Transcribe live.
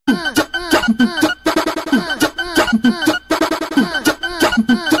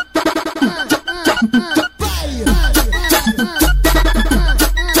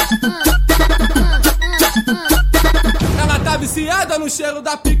Ela tá viciada no cheiro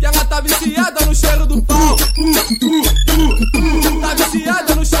da pica, ela tá viciada no cheiro do pau. Tá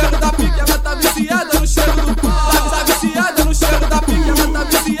viciada no cheiro da pica, ela tá viciada no cheiro do pau. Tá viciada no cheiro da pica, ela tá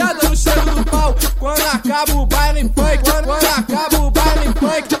viciada no cheiro do pau. Quando acaba o baile funk, quando acaba o baile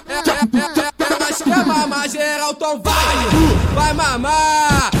funk, elas quer mamar geral, então vai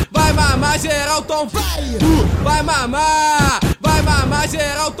mamar geral, então vai mamar geral, então vai mamar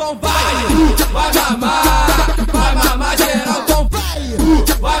geral, então vai mamar geral, então vai.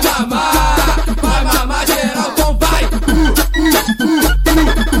 Vai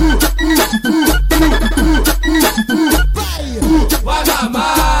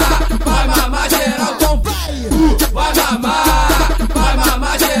mamar geral, então vai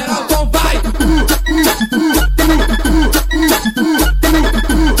mamar geral, então vai.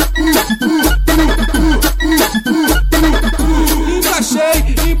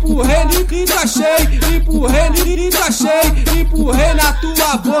 Empurrei na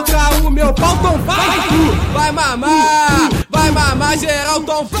tua boca o meu pau, então vai mamar geral,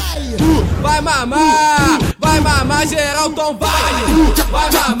 então vai mamar geral, então vai mamar geral, então vai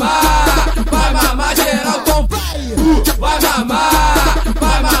mamar geral, então vai.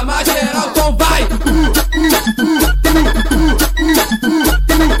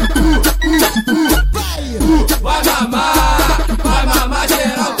 Vai mamar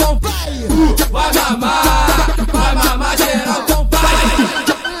geral, então vai mamar geral, então vai.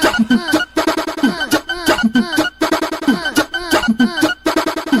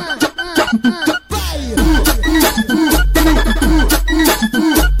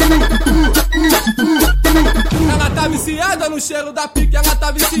 Ela tá viciada no cheiro da pica, ela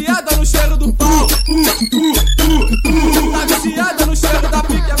tá viciada no cheiro do pau. Tá viciada no cheiro da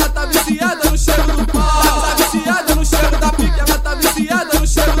pica, ela tá viciada no cheiro do pau. Tá viciada no cheiro da pica, ela tá viciada no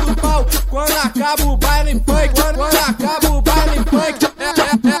cheiro do pau. Quando acaba o baile funk, quando acaba o baile funk,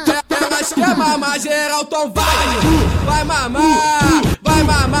 elas quer mamar geral, então vai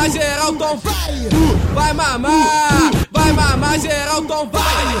mamar geral, então vai mamar geral, então vai mamar geral, então vai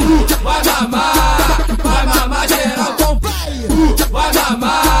mamar geral, então vai.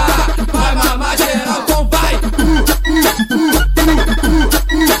 Vai mamar geral,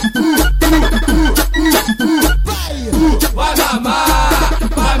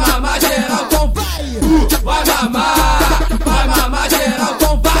 então vai mamar geral,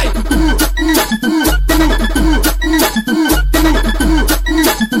 então vai.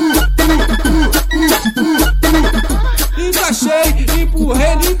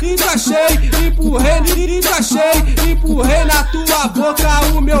 Empurrei na tua boca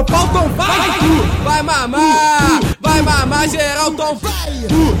o meu pau, então vai mamar geral, então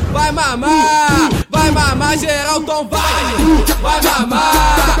vai mamar geral, então vai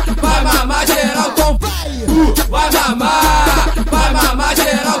mamar geral, então vai mamar